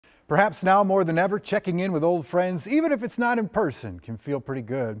Perhaps now more than ever, checking in with old friends, even if it's not in person, can feel pretty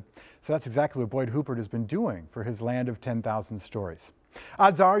good. So that's exactly what Boyd Huppert has been doing for his Land of 10,000 Stories.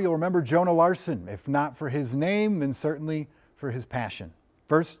 Odds are you'll remember Jonah Larson, if not for his name, then certainly for his passion.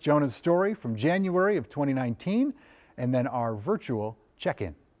 First, Jonah's story from January of 2019, and then our virtual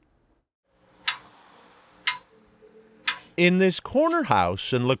check-in. In this corner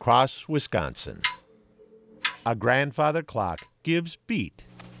house in La Crosse, Wisconsin, a grandfather clock gives beat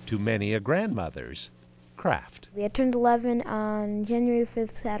to many a grandmother's craft. I turned 11 on January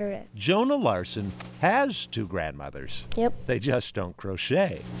 5th, Saturday. Jonah Larson has two grandmothers. Yep. They just don't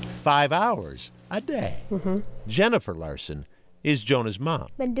crochet 5 hours a day. Jennifer Larson is Jonah's mom.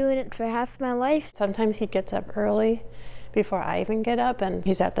 Been doing it for half my life. Sometimes he gets up early before I even get up, and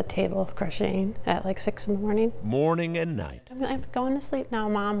he's at the table crocheting at like 6 in the morning. Morning and night. I'm going to sleep now,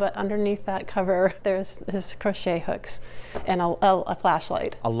 Mom, but underneath that cover, there's his crochet hooks and a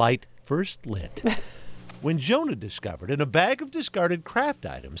flashlight. A light first lit when Jonah discovered in a bag of discarded craft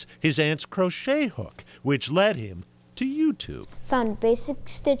items his aunt's crochet hook, which led him to YouTube. Found basic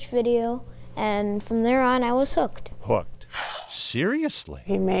stitch video, and from there on I was hooked. Hooked? Seriously?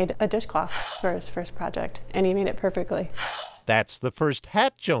 He made a dishcloth for his first project, and he made it perfectly. That's the first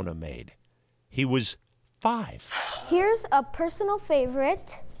hat Jonah made. He was 5. Here's a personal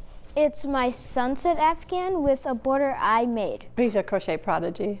favorite. It's my sunset afghan with a border I made. He's a crochet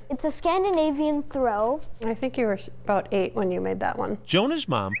prodigy. It's a Scandinavian throw. I think you were about 8 when you made that one. Jonah's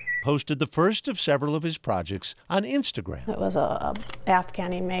mom posted the first of several of his projects on Instagram. It was a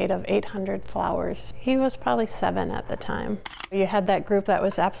afghan he made of 800 flowers. He was probably 7 at the time. You had that group that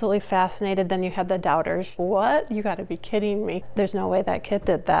was absolutely fascinated, then you had the doubters. What? You gotta be kidding me. There's no way that kid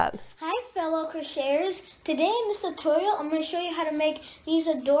did that. Hi fellow crocheters. Today in this tutorial I'm going to show you how to make these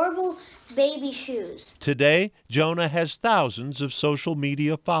adorable baby shoes. Today, Jonah has thousands of social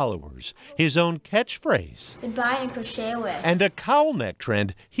media followers, his own catchphrase, Goodbye and crochet away. and a cowl neck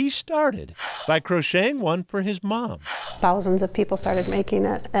trend he started by crocheting one for his mom. Thousands of people started making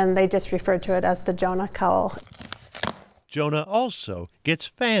it, and they just referred to it as the Jonah cowl. Jonah also gets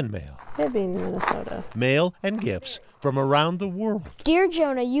fan mail, Hibbing, Minnesota. mail and gifts from around the world. Dear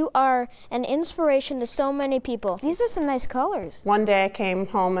Jonah, you are an inspiration to so many people. These are some nice colors. One day I came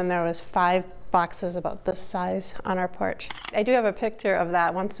home and there was 5 boxes about this size on our porch. I do have a picture of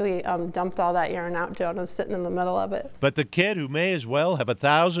that. Once we dumped all that yarn out, Jonah's sitting in the middle of it. But the kid who may as well have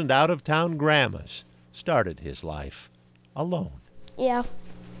 1,000 out-of-town grandmas started his life alone. Yeah.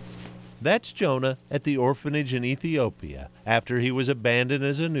 That's Jonah at the orphanage in Ethiopia after he was abandoned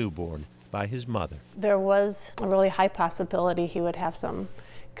as a newborn by his mother. There was a really high possibility he would have some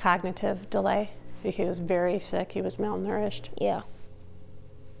cognitive delay. He was very sick. He was malnourished. Yeah.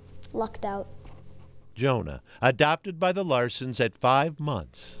 Lucked out. Jonah, adopted by the Larsons at 5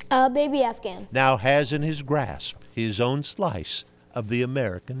 months, Baby afghan. now has in his grasp his own slice of the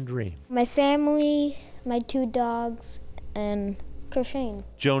American dream. My family, my 2 dogs, and crocheting.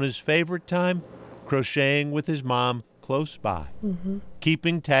 Jonah's favorite time? Crocheting with his mom close by.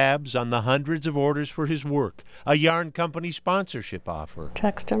 Keeping tabs on the hundreds of orders for his work, a yarn company sponsorship offer,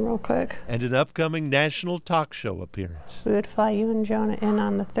 Text him real quick. and an upcoming national talk show appearance. We would fly you and Jonah in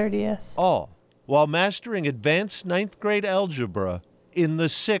on the 30th. All while mastering advanced 9th grade algebra in the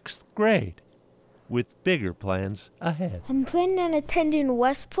 6th grade, with bigger plans ahead. I'm planning on attending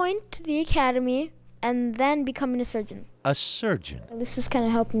West Point, the academy, and then becoming a surgeon. A surgeon. This is kind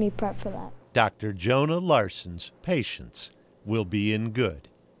of helping me prep for that. Dr. Jonah Larson's patients will be in good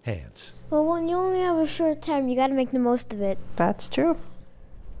hands. Well, when you only have a short time, you got to make the most of it. That's true.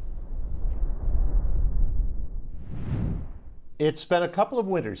 It's been a couple of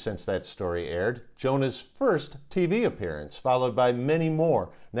winters since that story aired, Jonah's first TV appearance, followed by many more,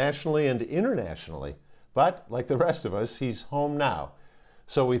 nationally and internationally. But, like the rest of us, he's home now.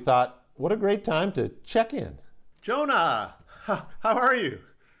 So we thought, what a great time to check in. Jonah, how are you?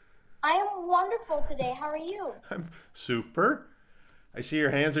 I am wonderful today. How are you? I'm super. I see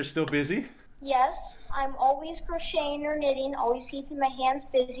your hands are still busy. Yes, I'm always crocheting or knitting, always keeping my hands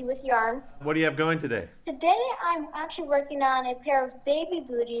busy with yarn. What do you have going today? Today I'm actually working on a pair of baby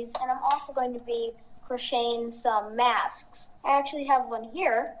booties, and I'm also going to be crocheting some masks. I actually have one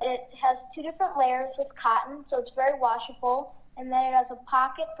here. It has 2 different layers with cotton, so it's very washable. And then it has a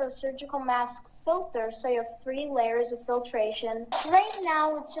pocket for a surgical mask filter, so you have 3 layers of filtration. Right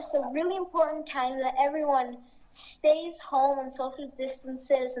now, it's just a really important time that everyone stays home and social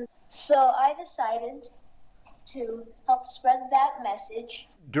distances. And so I decided to help spread that message.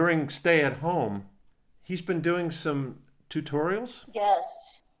 During stay at home, he's been doing some tutorials?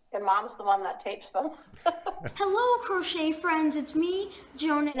 Yes. And Mom's the one that tapes them. Hello, crochet friends. It's me,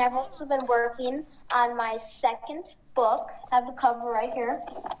 Jonah. And I've also been working on my second book. I have the cover right here.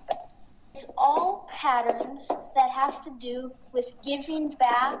 It's all patterns that have to do with giving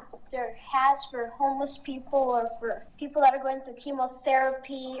back their hats for homeless people or for people that are going through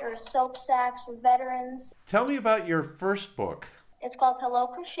chemotherapy or soap sacks for veterans. Tell me about your first book. It's called Hello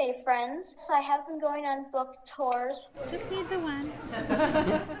Crochet Friends. So I have been going on book tours. Just need the one.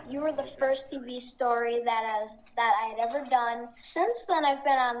 You were the first TV story that I had ever done. Since then, I've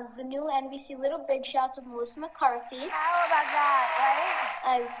been on the new NBC Little Big Shots of Melissa McCarthy. How about that,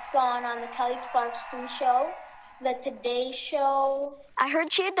 right? I've gone on the Kelly Clarkson Show, the Today Show. I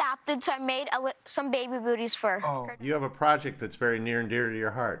heard she adopted, so I made some baby booties for her. You have a project that's very near and dear to your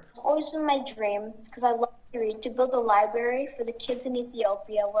heart. It's always been my dream, because I love to read, to build a library for the kids in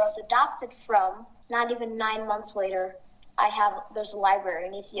Ethiopia, where I was adopted from. Not even 9 months later, there's a library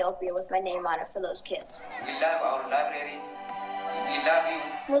in Ethiopia with my name on it for those kids. We love our library. We love you.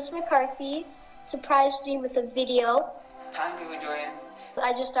 Melissa McCarthy surprised me with a video. Thank you, Joanne.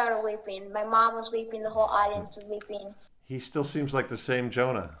 I just started weeping. My mom was weeping. The whole audience was weeping. He still seems like the same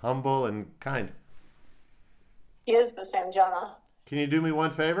Jonah, humble and kind. He is the same Jonah. Can you do me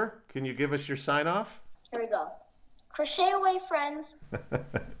one favor? Can you give us your sign off? Here we go. Crochet away, friends.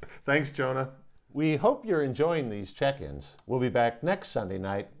 Thanks, Jonah. We hope you're enjoying these check-ins. We'll be back next Sunday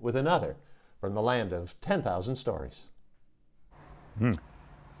night with another from the land of 10,000 stories.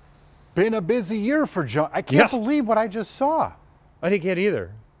 Been a busy year for John. I can't believe what I just saw. I didn't get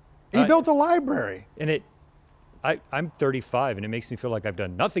either. He built a library. And I'm 35, and it makes me feel like I've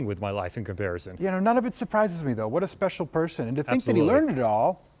done nothing with my life in comparison. You know, none of it surprises me, though. What a special person. And to think Absolutely. that he learned it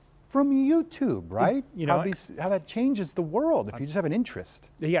all from YouTube, right? You know, how that changes the world if you just have an interest.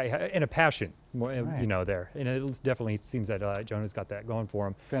 Yeah, and a passion, you know, there. And it definitely seems that Jonah's got that going for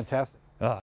him. Fantastic.